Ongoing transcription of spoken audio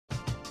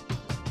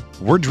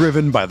We're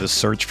driven by the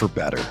search for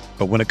better.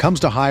 But when it comes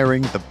to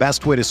hiring, the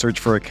best way to search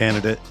for a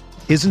candidate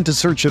isn't to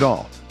search at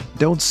all.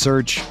 Don't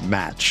search,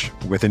 match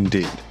with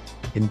Indeed.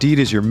 Indeed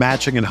is your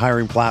matching and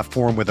hiring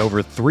platform with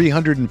over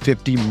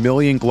 350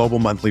 million global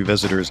monthly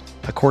visitors,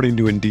 according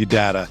to Indeed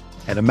data,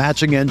 and a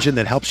matching engine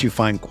that helps you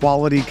find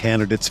quality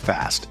candidates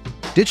fast.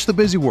 Ditch the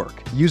busy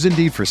work. Use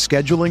Indeed for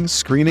scheduling,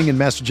 screening, and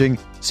messaging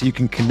so you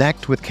can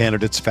connect with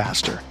candidates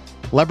faster.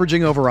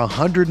 Leveraging over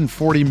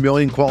 140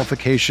 million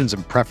qualifications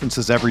and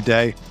preferences every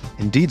day,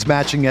 Indeed's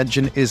matching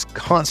engine is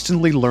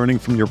constantly learning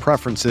from your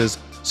preferences,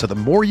 so the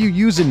more you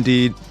use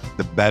Indeed,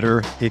 the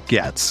better it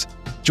gets.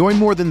 Join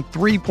more than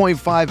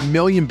 3.5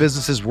 million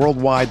businesses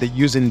worldwide that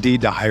use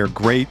Indeed to hire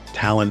great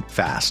talent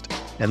fast.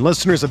 And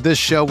listeners of this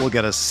show will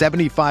get a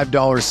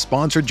 $75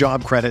 sponsored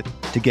job credit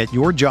to get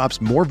your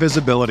jobs more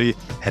visibility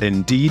at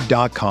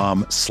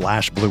Indeed.com/Blue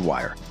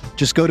Wire.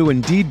 Just go to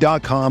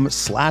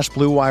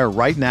Indeed.com/Blue Wire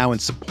right now and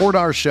support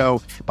our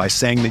show by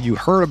saying that you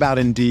heard about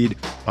Indeed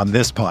on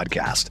this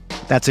podcast.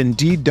 That's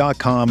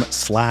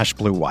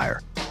Indeed.com/Blue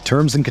Wire.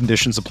 Terms and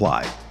conditions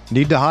apply.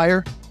 Need to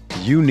hire?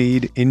 You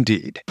need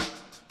Indeed.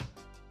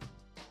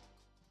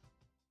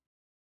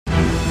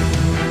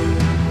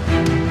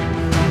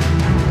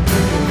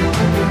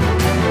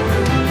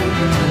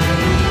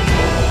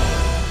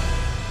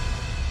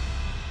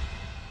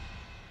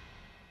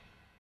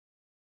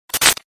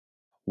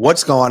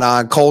 What's going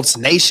on, Colts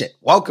Nation?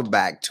 Welcome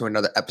back to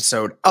another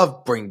episode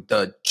of Bring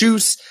the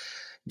Juice.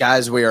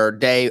 Guys, we are a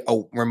day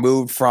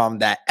removed from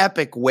that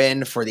epic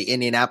win for the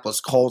Indianapolis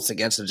Colts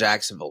against the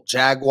Jacksonville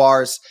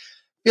Jaguars.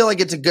 Feel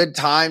like it's a good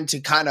time to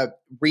kind of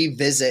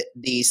revisit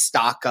the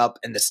stock up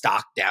and the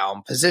stock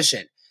down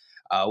position.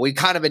 We've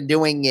kind of been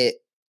doing it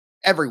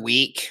every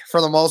week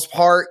for the most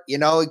part,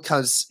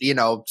 because,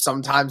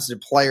 sometimes the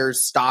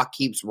player's stock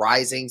keeps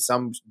rising,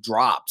 some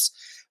drops.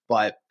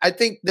 But I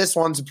think this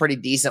one's a pretty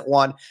decent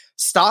one.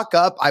 Stock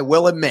up, I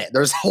will admit,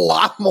 there's a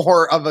lot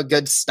more of a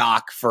good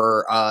stock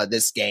for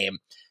this game.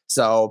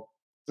 So,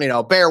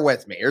 bear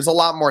with me. There's a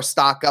lot more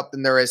stock up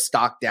than there is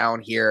stock down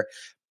here.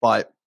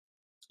 But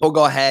we'll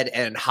go ahead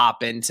and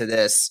hop into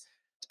this.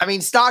 I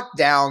mean, stock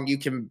down, you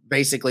can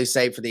basically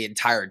say for the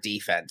entire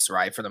defense,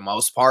 right, for the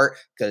most part.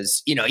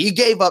 Because, you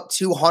gave up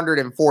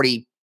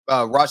 240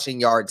 rushing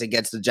yards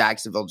against the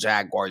Jacksonville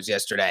Jaguars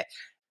yesterday.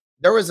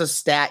 There was a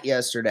stat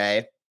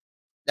yesterday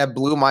that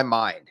blew my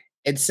mind.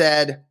 It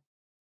said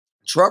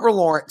Trevor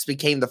Lawrence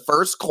became the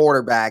first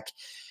quarterback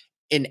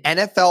in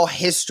NFL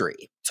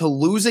history to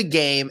lose a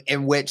game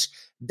in which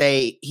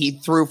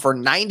he threw for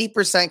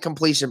 90%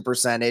 completion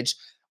percentage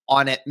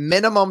on at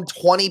minimum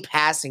 20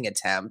 passing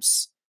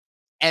attempts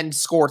and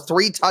score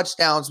 3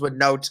 touchdowns with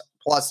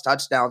plus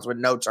touchdowns with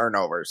no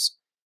turnovers.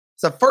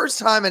 It's the first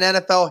time in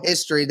NFL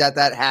history that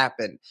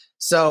happened.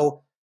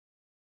 So,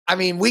 I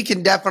mean, we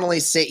can definitely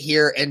sit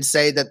here and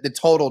say that the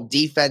total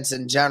defense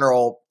in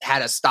general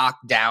had a stock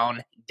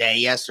down day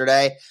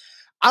yesterday.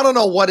 I don't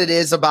know what it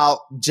is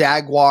about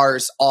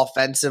Jaguars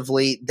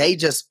offensively. They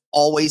just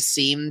always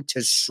seem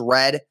to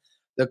shred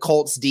the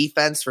Colts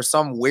defense for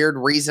some weird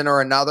reason or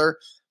another,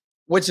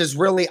 which is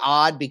really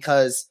odd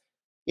because,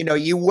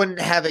 you wouldn't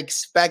have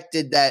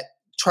expected that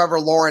Trevor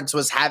Lawrence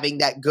was having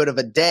that good of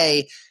a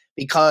day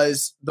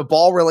because the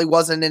ball really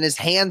wasn't in his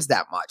hands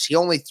that much. He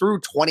only threw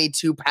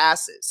 22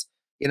 passes.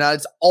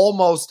 It's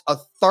almost a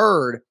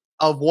third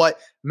of what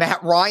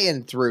Matt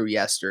Ryan threw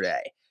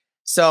yesterday.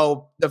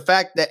 So the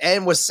fact that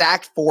N was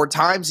sacked 4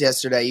 times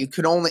yesterday,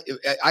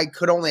 I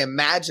could only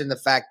imagine the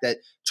fact that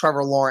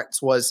Trevor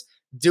Lawrence was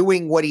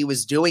doing what he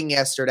was doing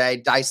yesterday,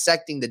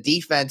 dissecting the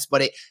defense,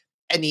 but it,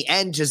 in the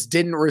end, just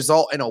didn't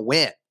result in a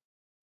win.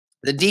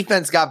 The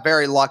defense got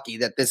very lucky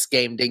that this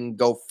game didn't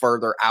go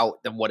further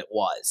out than what it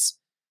was.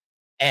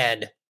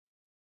 And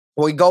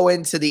when we go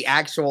into the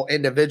actual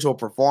individual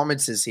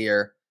performances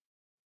here,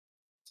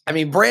 I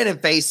mean, Brandon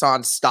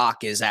Facyon's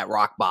stock is at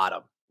rock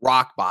bottom.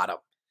 Rock bottom.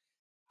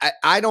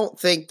 I don't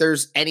think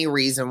there's any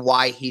reason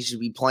why he should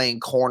be playing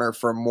corner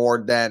for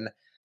more than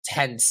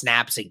 10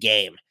 snaps a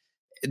game.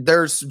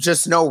 There's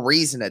just no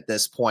reason at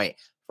this point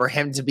for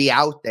him to be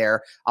out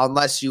there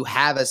unless you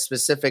have a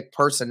specific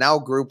personnel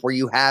group where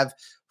you have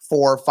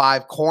 4 or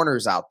 5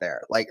 corners out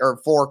there,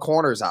 or 4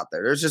 corners out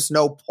there. There's just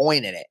no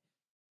point in it.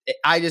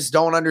 I just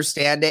don't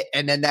understand it.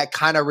 And then that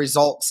kind of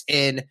results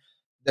in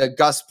the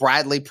Gus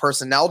Bradley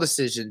personnel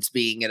decisions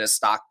being in a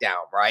stock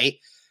down, right?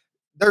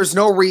 There's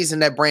no reason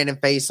that Brandon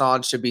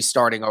Facyon should be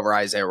starting over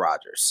Isaiah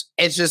Rodgers.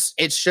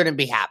 It shouldn't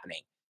be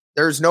happening.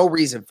 There's no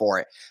reason for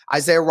it.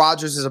 Isaiah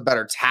Rodgers is a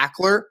better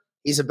tackler.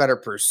 He's a better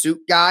pursuit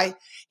guy.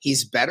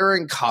 He's better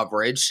in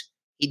coverage.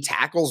 He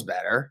tackles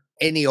better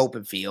in the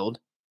open field.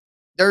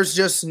 There's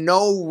just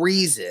no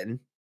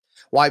reason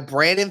why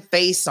Brandon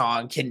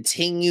Facyon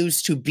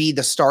continues to be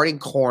the starting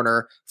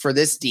corner for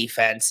this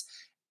defense.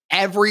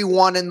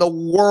 Everyone in the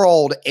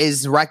world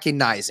is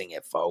recognizing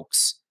it,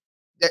 folks.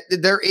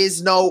 There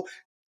is no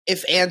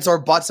ifs, ands, or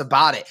buts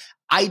about it.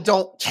 I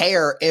don't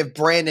care if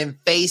Brandon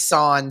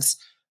Facyon's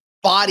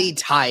body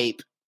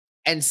type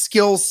and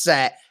skill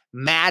set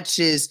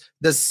matches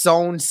the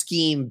zone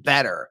scheme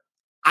better.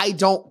 I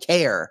don't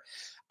care.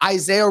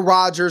 Isaiah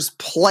Rodgers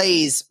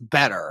plays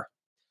better.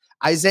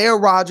 Isaiah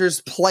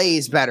Rodgers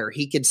plays better.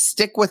 He can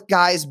stick with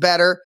guys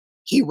better.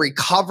 He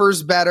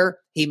recovers better.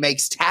 He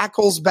makes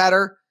tackles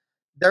better.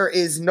 There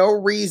is no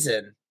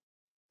reason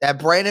that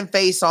Brandon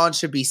Facyson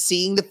should be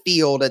seeing the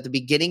field at the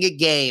beginning of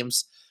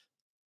games,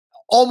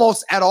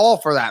 almost at all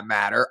for that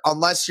matter,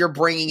 unless you're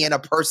bringing in a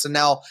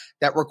personnel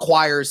that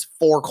requires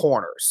 4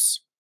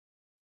 corners.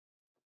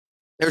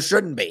 There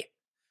shouldn't be.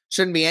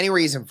 Shouldn't be any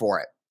reason for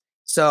it.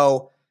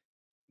 So,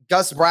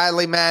 Gus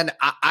Bradley, man,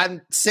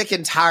 I'm sick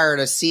and tired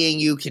of seeing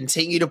you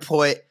continue to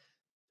put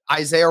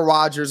Isaiah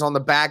Rodgers on the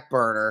back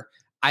burner.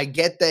 I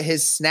get that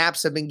his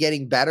snaps have been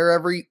getting better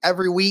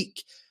every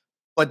week,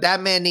 but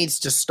that man needs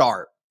to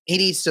start. He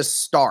needs to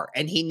start,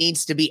 and he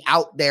needs to be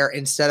out there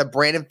instead of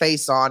Brandon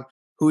Facyson,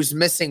 who's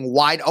missing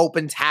wide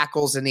open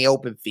tackles in the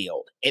open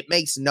field. It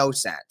makes no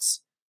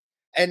sense.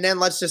 And then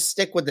let's just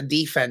stick with the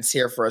defense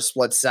here for a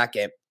split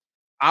second.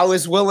 I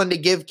was willing to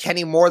give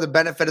Kenny Moore the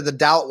benefit of the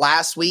doubt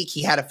last week.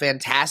 He had a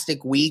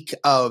fantastic week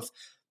of,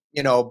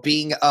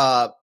 being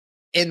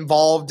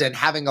involved and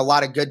having a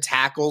lot of good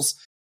tackles.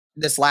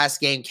 This last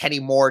game, Kenny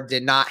Moore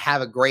did not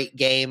have a great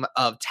game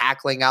of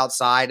tackling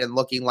outside and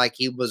looking like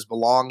he was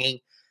belonging.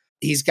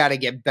 He's got to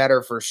get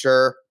better for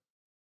sure.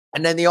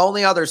 And then the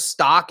only other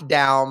stock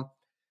down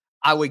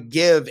I would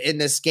give in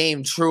this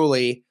game,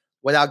 truly,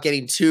 without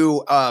getting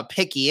too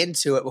picky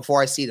into it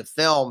before I see the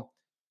film,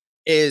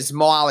 is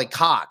Mo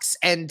Alie-Cox.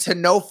 And to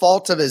no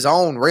fault of his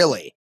own,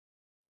 really.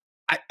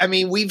 I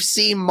mean, we've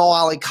seen Mo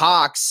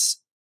Alie-Cox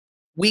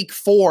week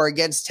 4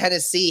 against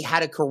Tennessee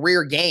had a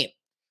career game.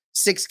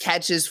 6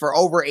 catches for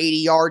over 80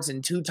 yards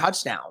and 2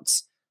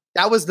 touchdowns.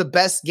 That was the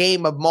best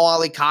game of Mo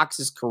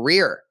Alie-Cox's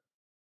career.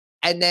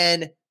 And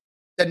then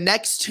the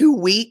next 2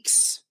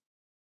 weeks,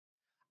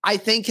 I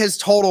think has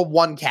totaled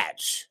 1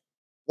 catch.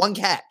 1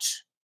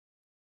 catch.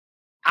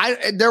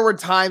 There were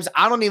times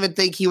I don't even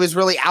think he was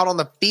really out on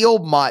the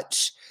field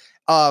much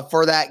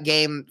for that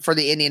game for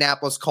the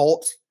Indianapolis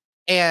Colts.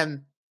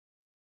 And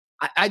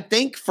I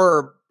think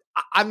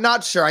I'm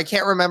not sure. I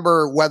can't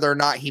remember whether or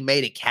not he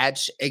made a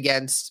catch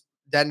against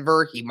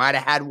Denver. He might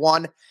have had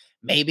one,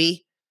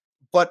 maybe.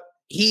 But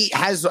he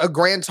has a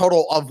grand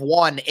total of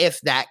 1,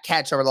 if that,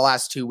 catch over the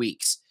last 2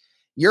 weeks.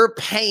 You're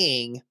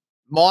paying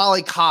Mo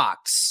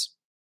Alie-Cox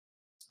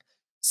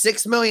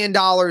 $6 million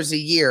a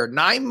year,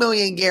 $9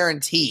 million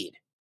guaranteed.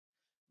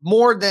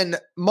 More than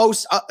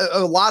a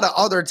lot of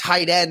other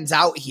tight ends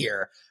out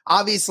here.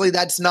 Obviously,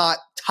 that's not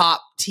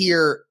top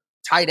tier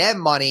tight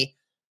end money,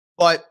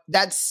 but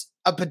that's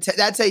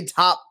a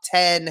top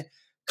 10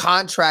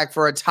 contract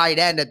for a tight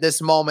end at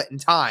this moment in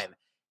time.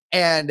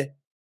 And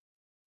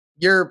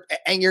you're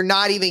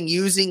not even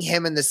using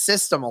him in the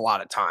system a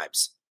lot of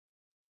times.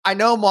 I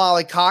know Mo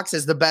Alie-Cox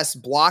is the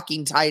best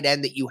blocking tight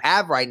end that you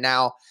have right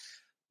now,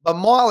 but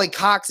Mo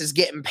Alie-Cox is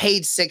getting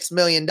paid $6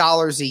 million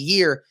a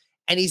year,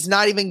 and he's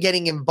not even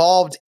getting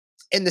involved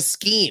in the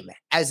scheme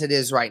as it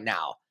is right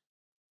now.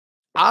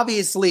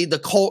 Obviously, the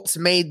Colts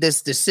made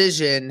this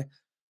decision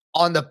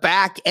on the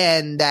back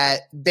end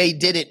that they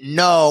didn't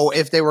know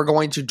if they were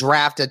going to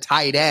draft a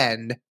tight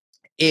end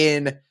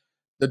in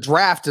the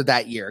draft of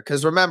that year.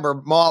 Because remember,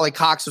 Mo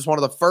Alie-Cox was one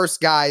of the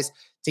first guys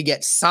to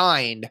get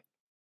signed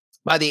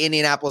by the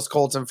Indianapolis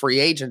Colts in free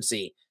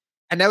agency.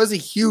 And that was a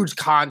huge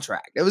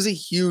contract. It was a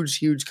huge,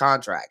 huge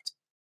contract.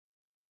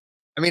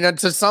 I mean,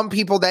 to some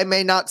people, that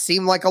may not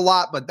seem like a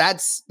lot, but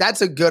that's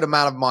a good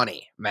amount of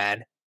money,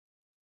 man.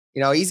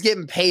 He's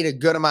getting paid a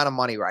good amount of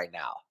money right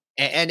now.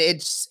 And it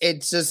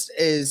just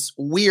is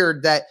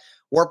weird that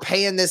we're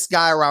paying this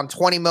guy around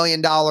 $20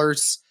 million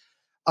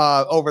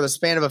over the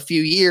span of a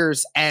few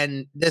years,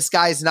 and this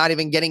guy's not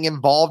even getting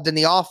involved in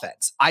the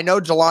offense. I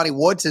know Jelani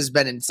Woods has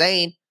been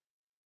insane,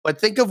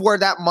 but think of where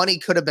that money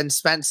could have been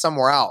spent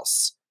somewhere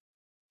else,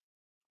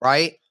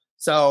 right?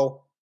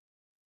 So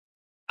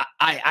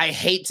I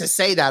hate to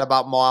say that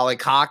about Mo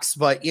Alie-Cox,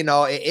 but,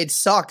 it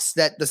sucks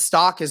that the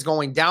stock is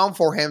going down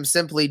for him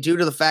simply due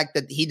to the fact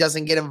that he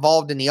doesn't get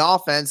involved in the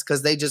offense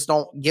because they just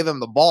don't give him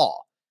the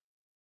ball.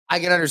 I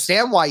can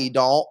understand why you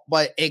don't,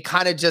 but it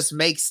kind of just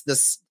makes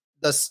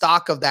the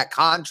stock of that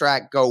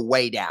contract go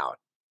way down.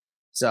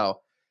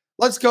 So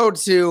let's go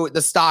to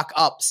the stock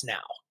ups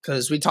now,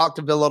 because we talked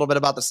a little bit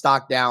about the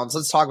stock downs.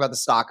 Let's talk about the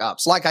stock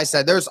ups. Like I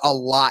said, there's a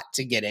lot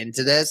to get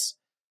into this.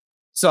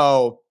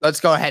 So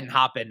let's go ahead and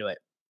hop into it.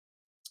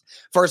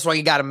 First one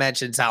you got to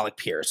mention is Alec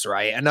Pierce,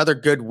 right? Another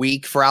good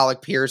week for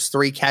Alec Pierce.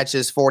 3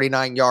 catches,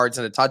 49 yards,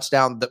 and a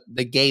touchdown.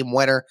 The game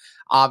winner,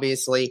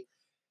 obviously.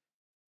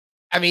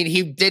 I mean,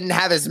 he didn't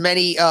have as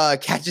many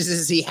catches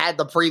as he had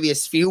the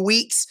previous few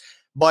weeks,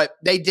 but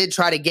they did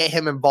try to get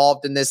him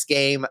involved in this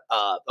game.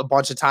 A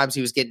bunch of times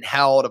he was getting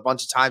held. A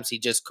bunch of times he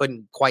just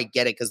couldn't quite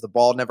get it because the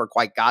ball never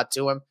quite got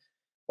to him.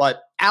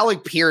 But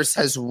Alec Pierce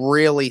has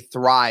really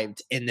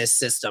thrived in this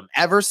system.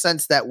 Ever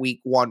since that week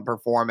 1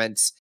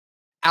 performance,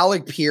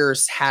 Alec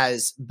Pierce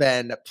has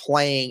been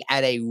playing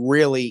at a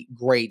really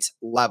great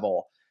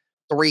level.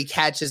 3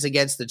 catches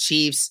against the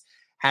Chiefs,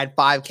 had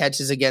 5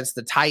 catches against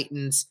the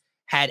Titans,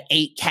 had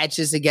 8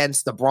 catches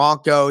against the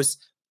Broncos,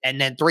 and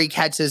then 3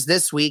 catches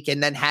this week,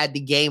 and then had the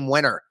game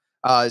winner,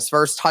 his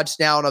first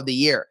touchdown of the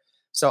year.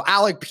 So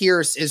Alec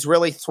Pierce is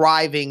really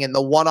thriving in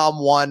the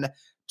one-on-one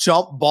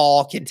jump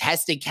ball,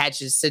 contested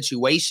catches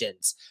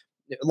situations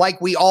like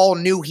we all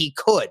knew he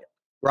could,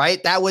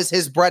 right? That was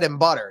his bread and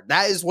butter.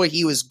 That is what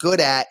he was good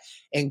at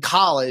in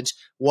college,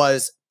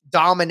 was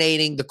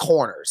dominating the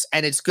corners.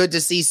 And it's good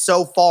to see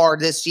so far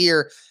this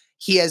year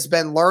he has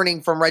been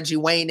learning from Reggie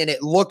Wayne, and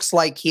it looks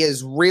like he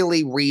has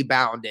really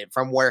rebounded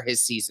from where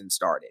his season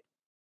started.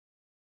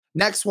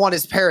 Next one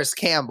is Paris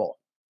Campbell.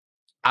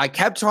 I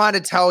kept trying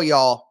to tell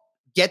y'all,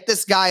 get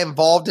this guy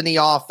involved in the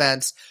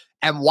offense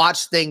and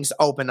watch things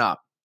open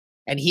up.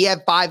 And he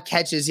had 5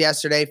 catches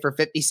yesterday for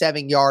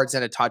 57 yards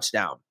and a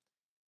touchdown.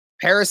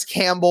 Paris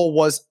Campbell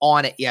was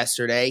on it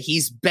yesterday.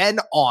 He's been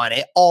on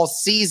it all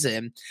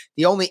season.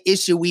 The only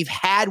issue we've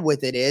had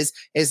with it is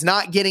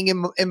not getting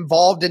him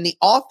involved in the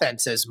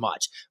offense as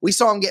much. We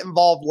saw him get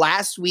involved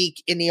last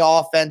week in the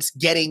offense,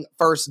 getting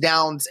first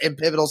downs in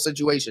pivotal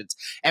situations.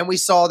 And we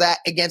saw that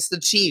against the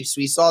Chiefs.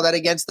 We saw that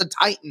against the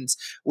Titans.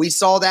 We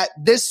saw that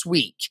this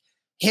week,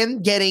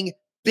 him getting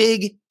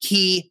big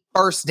key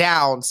first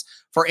downs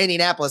for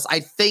Indianapolis.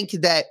 I think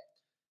that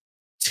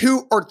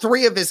 2 or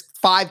 3 of his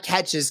 5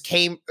 catches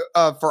came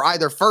for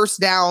either first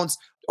downs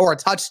or a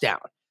touchdown.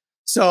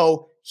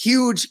 So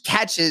huge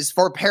catches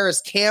for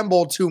Paris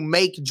Campbell to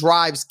make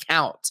drives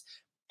count.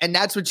 And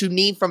that's what you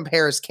need from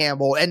Paris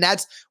Campbell. And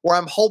that's where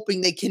I'm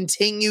hoping they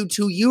continue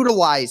to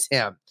utilize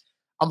him.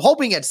 I'm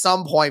hoping at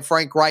some point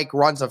Frank Reich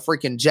runs a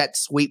freaking jet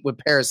sweep with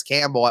Paris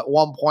Campbell at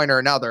one point or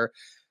another.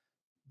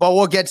 But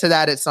we'll get to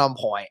that at some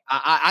point.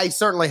 I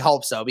certainly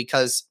hope so,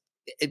 because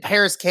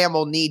Paris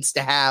Campbell needs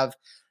to have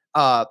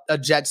a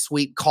jet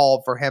sweep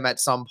called for him at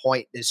some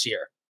point this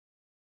year.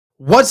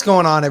 What's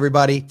going on,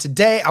 everybody?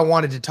 Today, I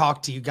wanted to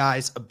talk to you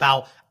guys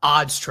about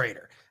Odds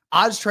Trader.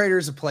 Odds Trader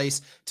is a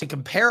place to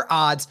compare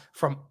odds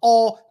from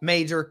all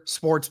major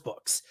sports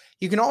books.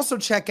 You can also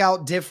check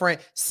out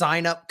different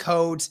sign-up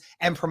codes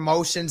and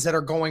promotions that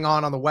are going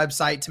on the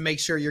website to make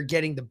sure you're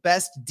getting the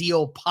best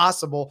deal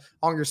possible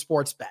on your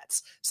sports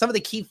bets. Some of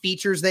the key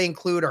features they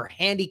include are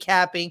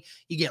handicapping.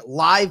 You get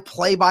live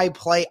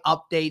play-by-play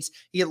updates.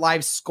 You get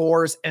live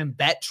scores and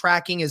bet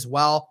tracking as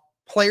well.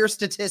 Player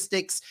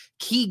statistics,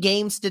 key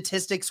game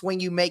statistics when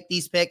you make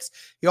these picks.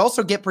 You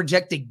also get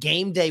projected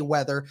game day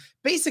weather,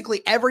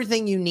 basically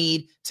everything you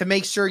need to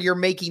make sure you're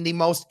making the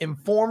most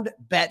informed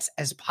bets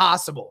as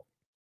possible.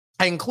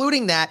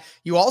 Including that,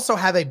 you also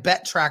have a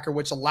bet tracker,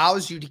 which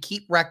allows you to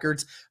keep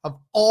records of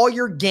all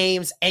your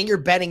games and your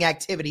betting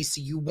activities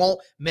so you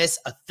won't miss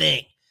a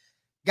thing.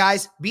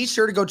 Guys, be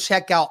sure to go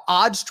check out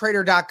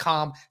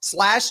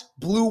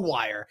oddstrader.com/Blue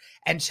Wire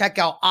and check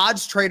out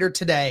Odds Trader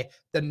today,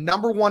 the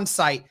 #1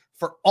 site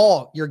for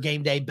all your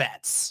game day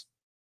bets.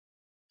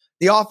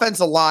 The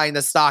offensive line,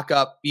 the stock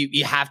up,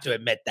 you have to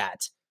admit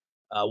that.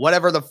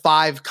 Whatever the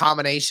 5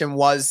 combination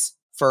was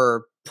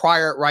for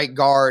Pryor at right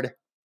guard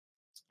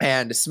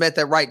and Smith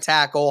at right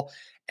tackle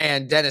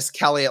and Dennis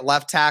Kelly at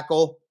left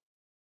tackle,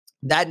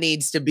 that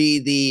needs to be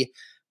the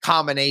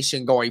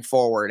combination going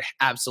forward.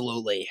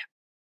 Absolutely.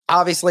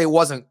 Obviously, it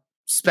wasn't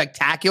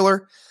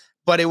spectacular,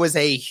 but it was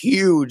a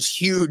huge,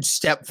 huge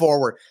step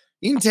forward.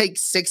 You can take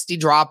 60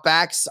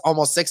 dropbacks,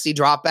 almost 60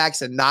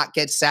 dropbacks, and not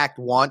get sacked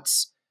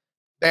once.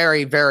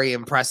 Very, very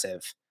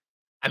impressive.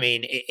 I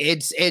mean,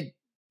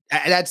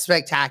 that's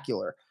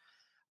spectacular.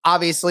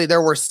 Obviously,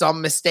 there were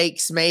some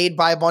mistakes made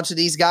by a bunch of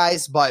these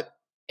guys, but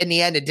in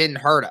the end, it didn't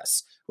hurt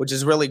us, which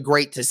is really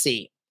great to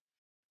see.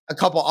 A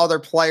couple other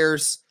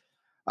players,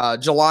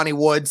 Jelani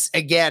Woods.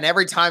 Again,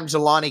 every time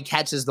Jelani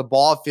catches the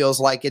ball, it feels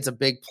like it's a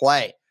big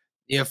play.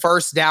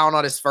 First down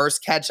on his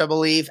first catch, I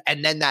believe,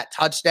 and then that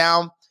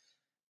touchdown.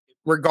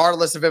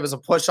 Regardless if it was a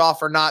push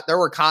off or not, there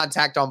were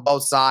contact on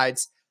both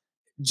sides.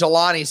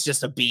 Jelani's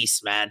just a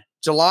beast, man.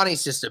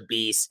 Jelani's just a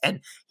beast.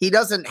 And he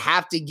doesn't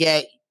have to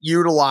get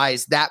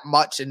utilized that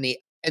much in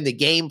the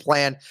game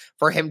plan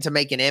for him to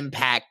make an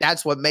impact.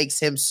 That's what makes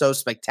him so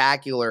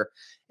spectacular,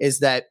 is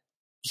that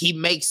he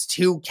makes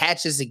 2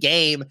 catches a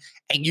game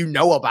and you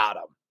know about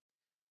him.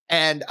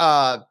 And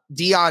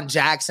Deion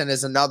Jackson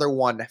is another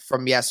one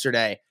from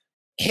yesterday.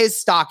 His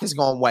stock is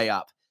going way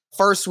up.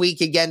 First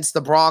week against the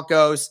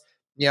Broncos,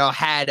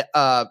 had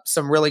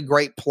some really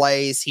great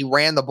plays. He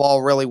ran the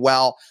ball really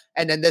well.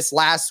 And then this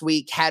last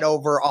week had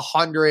over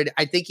 100.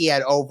 I think he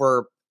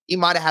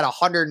might have had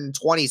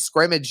 120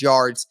 scrimmage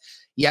yards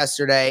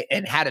yesterday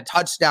and had a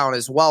touchdown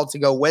as well to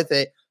go with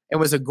it. It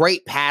was a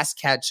great pass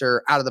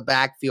catcher out of the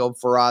backfield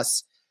for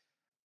us.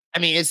 I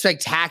mean, it's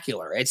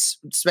spectacular. It's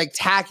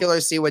spectacular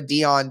to see what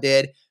Deion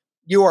did.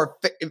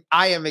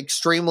 I am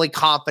extremely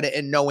confident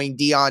in knowing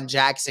Deion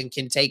Jackson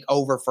can take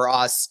over for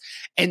us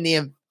in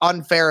the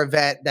unfair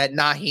event that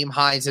Nyheim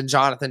Hines and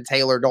Jonathan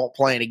Taylor don't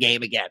play in a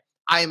game again.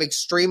 I am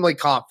extremely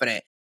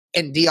confident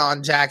in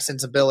Deion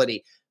Jackson's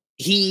ability.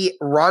 He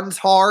runs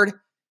hard.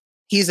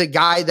 He's a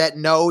guy that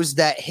knows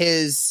that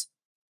his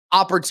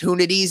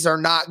opportunities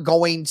are not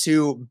going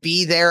to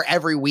be there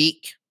every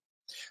week.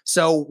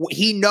 So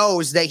he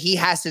knows that he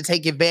has to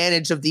take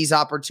advantage of these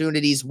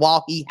opportunities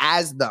while he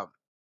has them.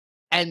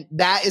 And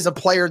that is a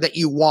player that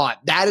you want.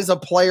 That is a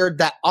player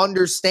that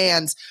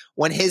understands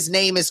when his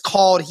name is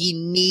called, he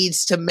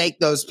needs to make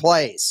those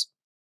plays.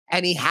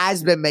 And he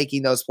has been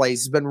making those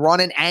plays. He's been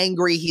running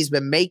angry. He's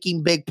been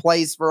making big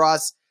plays for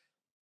us.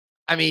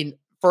 I mean,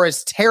 for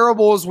as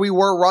terrible as we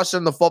were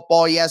rushing the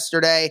football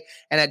yesterday,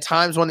 and at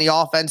times when the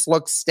offense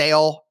looked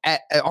stale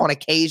on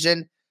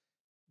occasion,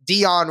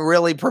 Dion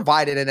really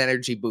provided an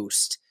energy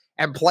boost.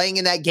 And playing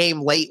in that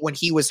game late when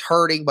he was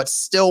hurting, but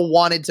still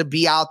wanted to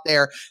be out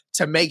there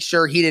to make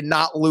sure he did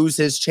not lose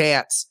his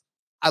chance.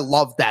 I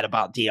love that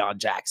about Deon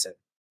Jackson.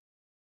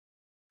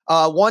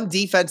 One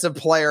defensive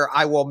player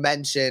I will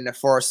mention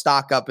for a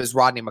stock up is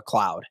Rodney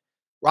McLeod.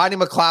 Rodney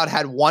McLeod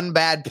had one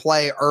bad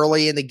play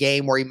early in the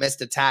game where he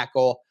missed a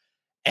tackle,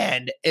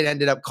 and it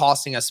ended up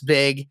costing us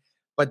big.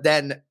 But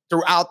then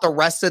throughout the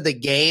rest of the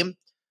game,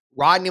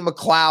 Rodney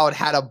McLeod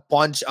had a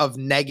bunch of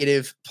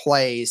negative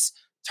plays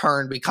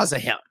turned because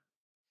of him.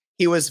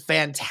 He was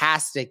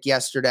fantastic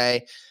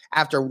yesterday.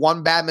 After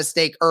one bad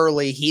mistake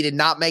early, he did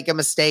not make a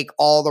mistake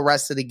all the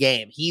rest of the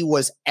game. He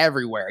was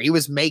everywhere. He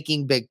was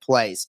making big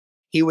plays.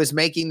 He was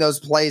making those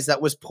plays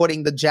that was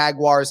putting the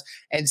Jaguars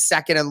in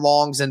second and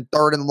longs and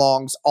third and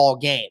longs all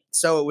game.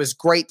 So it was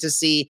great to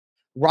see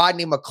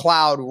Rodney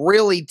McLeod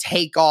really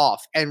take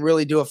off and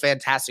really do a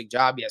fantastic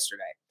job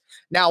yesterday.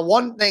 Now,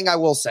 one thing I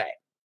will say,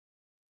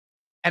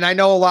 and I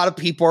know a lot of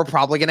people are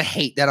probably going to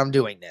hate that I'm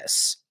doing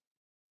this,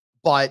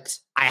 but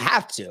I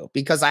have to,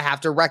 because I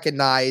have to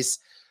recognize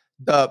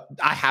the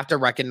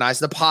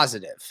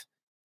positive.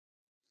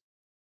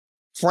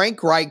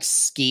 Frank Reich's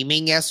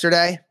scheming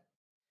yesterday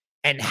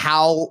and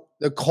how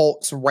the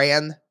Colts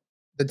ran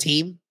the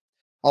team,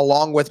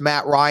 along with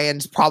Matt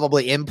Ryan's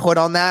probably input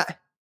on that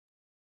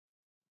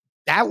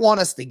won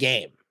us the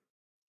game.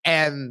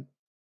 And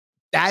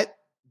that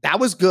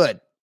was good.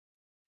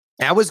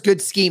 That was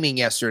good scheming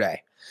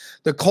yesterday.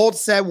 The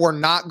Colts said we're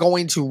not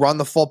going to run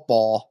the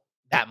football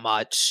that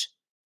much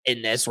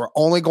in this. We're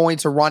only going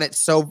to run it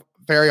so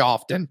very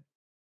often.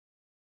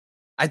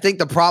 I think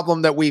the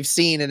problem that we've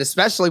seen, and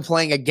especially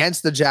playing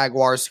against the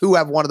Jaguars, who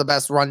have one of the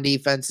best run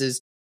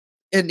defenses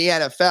in the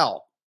NFL,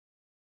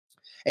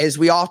 is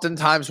we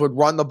oftentimes would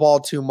run the ball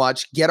too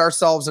much, get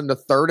ourselves into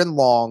third and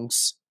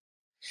longs,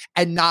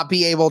 and not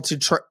be able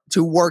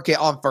to work it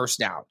on first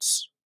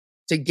downs,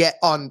 to get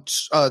on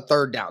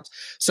third downs.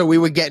 So we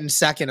would get in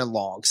second and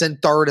longs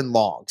and third and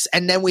longs,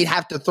 and then we'd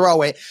have to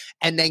throw it,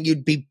 and then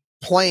you'd be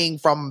playing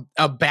from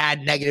a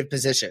bad negative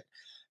position.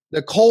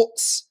 The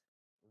Colts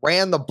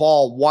ran the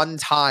ball one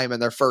time in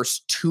their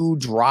first two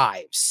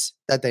drives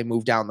that they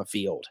moved down the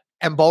field.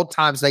 And both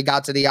times they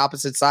got to the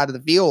opposite side of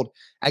the field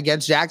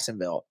against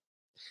Jacksonville.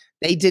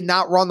 They did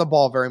not run the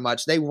ball very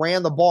much. They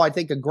ran the ball, I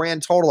think, a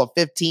grand total of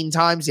 15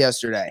 times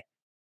yesterday.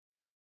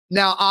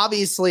 Now,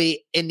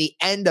 obviously, in the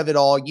end of it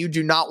all, you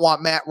do not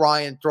want Matt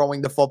Ryan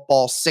throwing the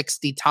football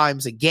 60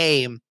 times a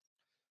game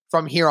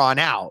from here on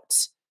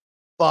out.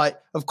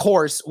 But, of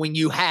course, when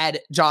you had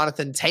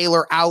Jonathan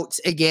Taylor out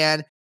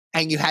again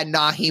and you had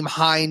Nyheim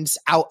Hines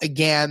out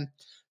again,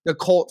 the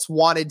Colts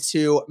wanted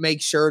to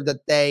make sure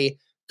that they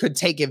could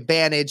take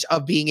advantage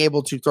of being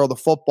able to throw the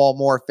football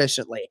more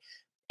efficiently.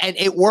 And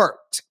it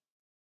worked.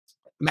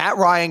 Matt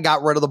Ryan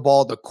got rid of the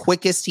ball the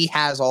quickest he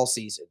has all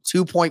season,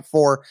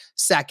 2.4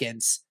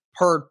 seconds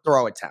per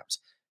throw attempt.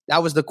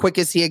 That was the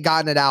quickest he had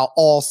gotten it out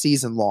all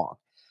season long.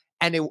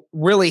 And it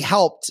really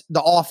helped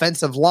the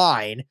offensive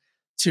line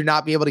to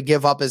not be able to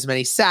give up as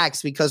many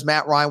sacks because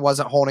Matt Ryan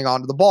wasn't holding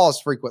on to the ball as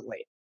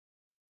frequently.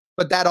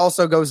 But that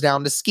also goes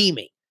down to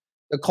scheming.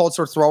 The Colts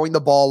were throwing the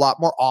ball a lot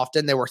more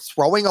often. They were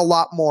throwing a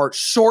lot more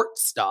short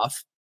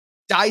stuff,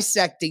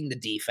 dissecting the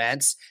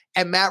defense,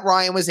 and Matt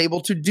Ryan was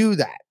able to do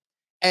that.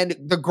 And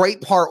the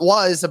great part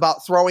was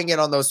about throwing it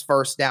on those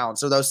first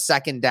downs or those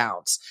second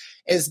downs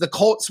is the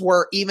Colts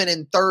were, even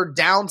in third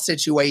down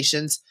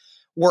situations,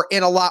 were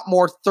in a lot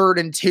more 3rd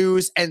and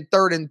 2s and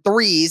 3rd and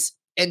 3s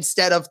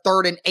instead of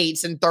 3rd and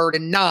 8s and 3rd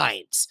and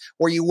 9s,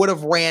 where you would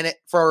have ran it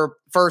for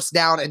first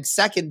down and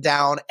second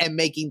down and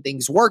making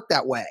things work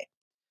that way.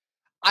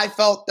 I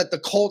felt that the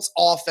Colts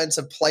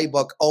offensive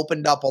playbook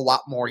opened up a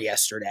lot more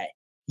yesterday.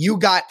 You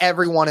got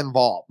everyone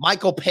involved.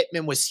 Michael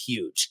Pittman was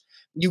huge.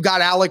 You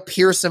got Alec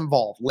Pierce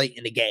involved late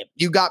in the game.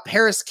 You got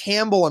Paris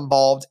Campbell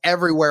involved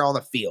everywhere on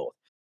the field.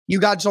 You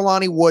got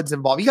Jelani Woods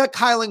involved. You got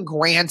Kylan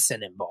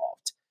Granson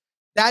involved.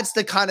 That's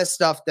the kind of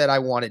stuff that I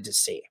wanted to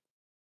see.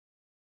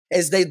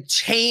 Is they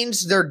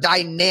changed their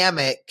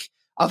dynamic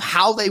of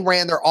how they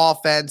ran their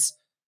offense,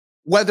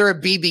 whether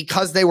it be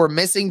because they were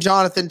missing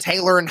Jonathan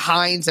Taylor and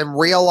Hines and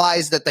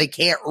realized that they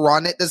can't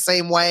run it the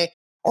same way,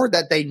 or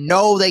that they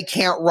know they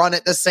can't run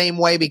it the same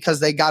way because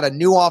they got a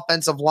new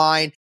offensive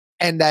line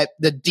and that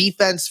the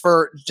defense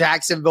for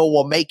Jacksonville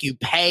will make you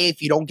pay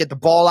if you don't get the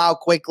ball out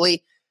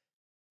quickly.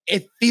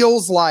 It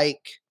feels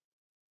like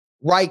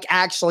Reich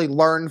actually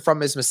learned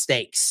from his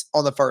mistakes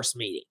on the first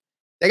meeting.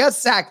 They got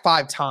sacked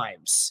 5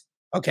 times,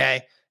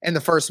 okay, in the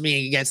first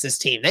meeting against this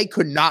team. They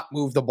could not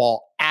move the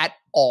ball at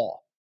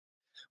all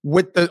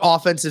with the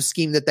offensive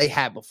scheme that they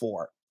had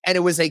before. And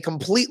it was a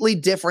completely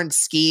different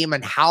scheme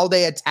and how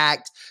they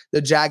attacked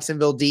the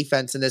Jacksonville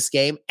defense in this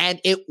game. And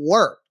it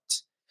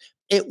worked.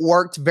 It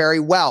worked very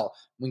well.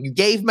 When you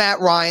gave Matt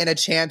Ryan a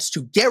chance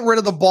to get rid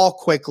of the ball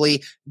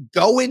quickly,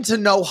 go into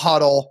no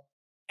huddle,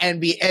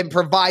 and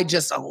provide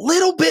just a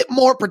little bit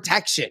more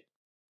protection,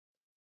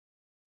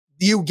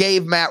 you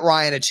gave Matt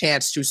Ryan a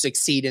chance to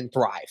succeed and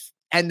thrive.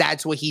 And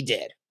that's what he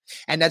did.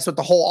 And that's what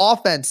the whole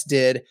offense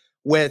did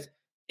with,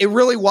 it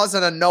really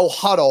wasn't a no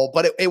huddle,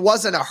 but it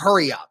wasn't a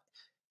hurry up.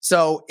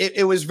 So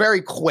it was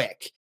very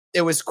quick.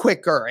 It was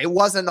quicker. It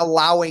wasn't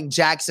allowing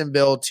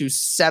Jacksonville to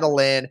settle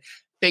in,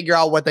 figure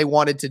out what they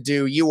wanted to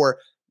do. You were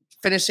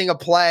finishing a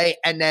play,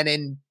 and then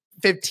in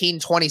 15,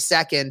 20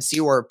 seconds,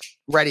 you were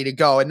ready to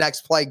go. And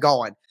next play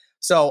going.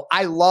 So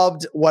I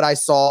loved what I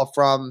saw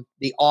from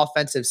the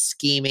offensive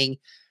scheming.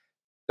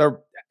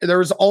 There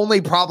was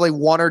only probably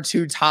one or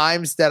two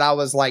times that I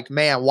was like,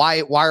 man,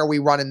 why are we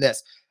running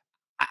this?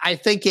 I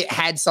think it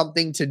had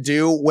something to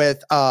do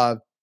with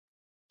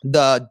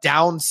the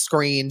down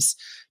screens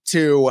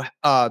to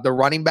the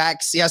running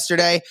backs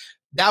yesterday.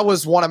 That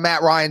was one of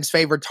Matt Ryan's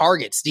favorite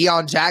targets.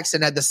 Deion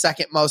Jackson had the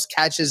second most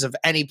catches of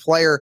any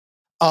player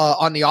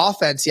on the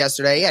offense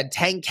yesterday. He had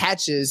 10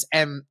 catches,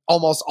 and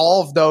almost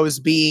all of those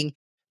being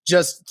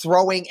just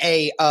throwing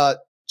a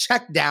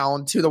check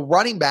down to the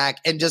running back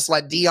and just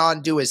let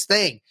Deion do his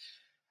thing.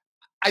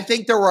 I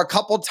think there were a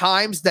couple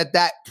times that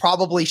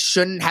probably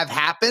shouldn't have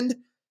happened,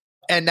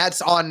 and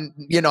that's on,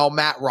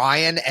 Matt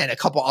Ryan and a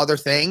couple other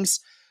things.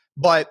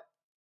 But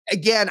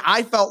again,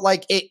 I felt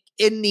like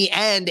in the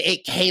end,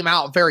 it came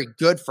out very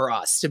good for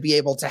us to be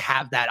able to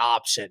have that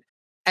option.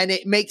 And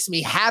it makes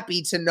me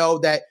happy to know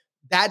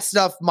that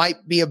stuff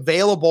might be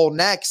available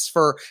next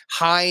for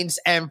Hines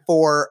and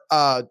for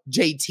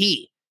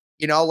JT.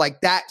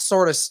 Like that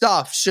sort of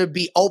stuff should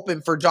be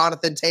open for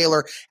Jonathan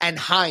Taylor and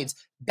Hines.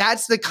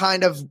 That's the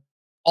kind of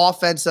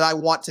offense that I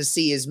want to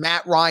see, is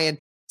Matt Ryan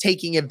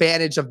taking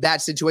advantage of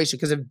that situation.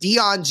 Because if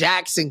Deion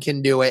Jackson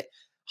can do it,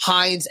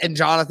 Hines and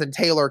Jonathan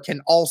Taylor can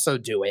also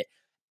do it.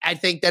 I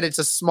think that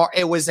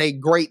it was a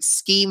great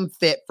scheme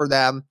fit for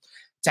them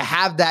to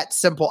have that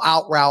simple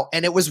out route,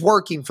 and it was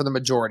working for the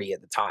majority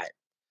of the time.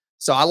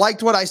 So I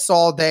liked what I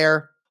saw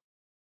there.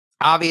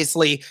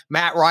 Obviously,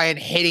 Matt Ryan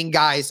hitting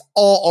guys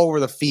all over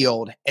the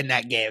field in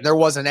that game. There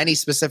wasn't any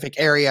specific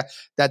area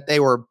that they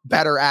were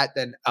better at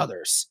than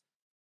others.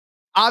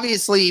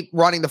 Obviously,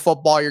 running the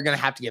football, you're going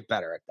to have to get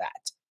better at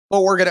that.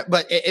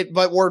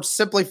 But we're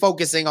simply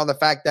focusing on the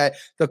fact that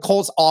the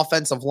Colts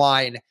offensive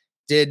line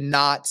did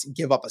not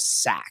give up a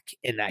sack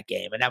in that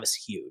game, and that was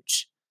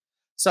huge.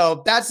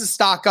 So that's the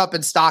stock up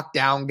and stock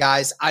down,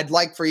 guys. I'd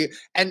like for you,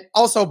 and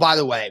also, by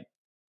the way,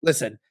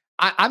 listen,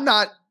 I'm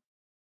not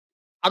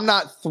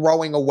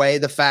throwing away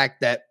the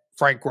fact that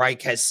Frank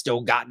Reich has still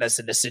gotten us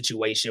in a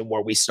situation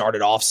where we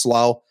started off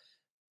slow.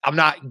 I'm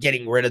not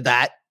getting rid of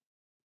that.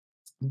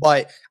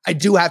 But I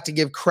do have to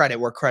give credit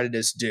where credit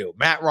is due.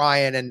 Matt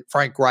Ryan and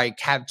Frank Reich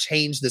have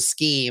changed the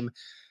scheme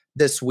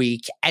this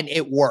week, and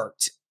it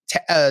worked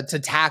to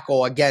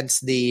tackle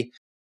against the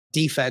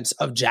defense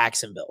of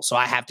Jacksonville. So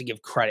I have to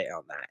give credit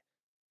on that.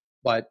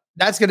 But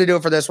that's going to do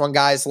it for this one,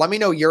 guys. Let me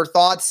know your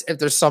thoughts if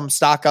there's some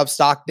stock up,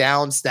 stock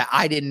downs that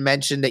I didn't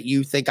mention that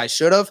you think I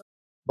should have.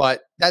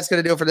 But that's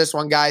going to do it for this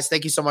one, guys.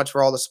 Thank you so much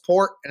for all the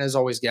support. And as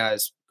always,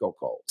 guys, go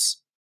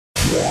Colts.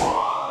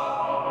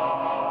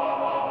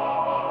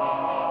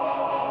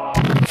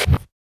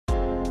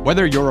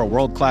 Whether you're a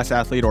world-class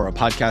athlete or a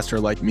podcaster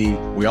like me,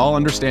 we all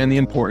understand the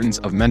importance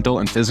of mental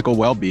and physical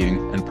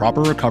well-being and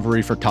proper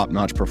recovery for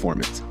top-notch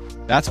performance.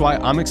 That's why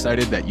I'm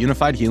excited that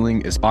Unified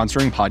Healing is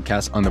sponsoring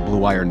podcasts on the Blue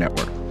Wire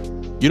Network.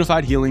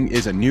 Unified Healing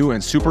is a new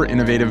and super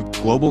innovative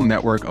global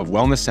network of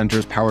wellness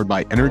centers powered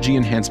by Energy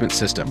Enhancement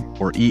System,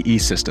 or EE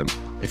System.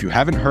 If you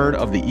haven't heard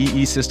of the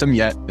EE System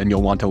yet, then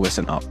you'll want to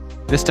listen up.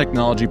 This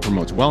technology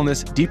promotes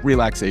wellness, deep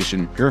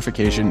relaxation,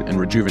 purification, and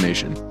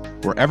rejuvenation.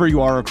 Wherever you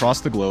are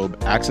across the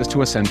globe, access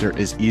to a center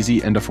is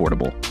easy and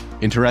affordable.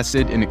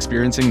 Interested in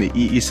experiencing the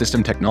EE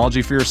System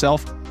technology for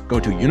yourself?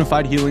 Go to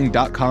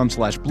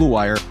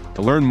unifiedhealing.com/bluewire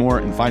to learn more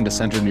and find a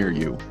center near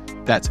you.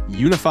 That's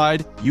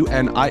unified,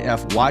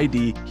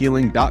 UNIFYD,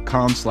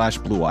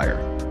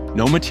 healing.com/bluewire.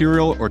 No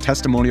material or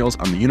testimonials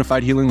on the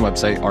Unified Healing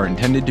website are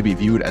intended to be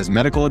viewed as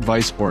medical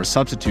advice or a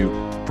substitute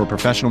for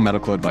professional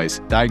medical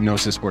advice,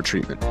 diagnosis, or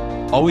treatment.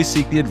 Always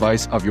seek the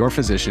advice of your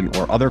physician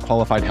or other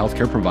qualified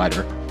healthcare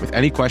provider with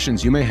any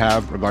questions you may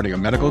have regarding a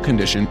medical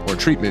condition or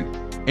treatment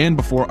and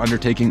before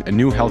undertaking a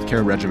new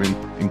healthcare regimen,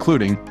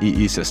 including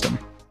EE System.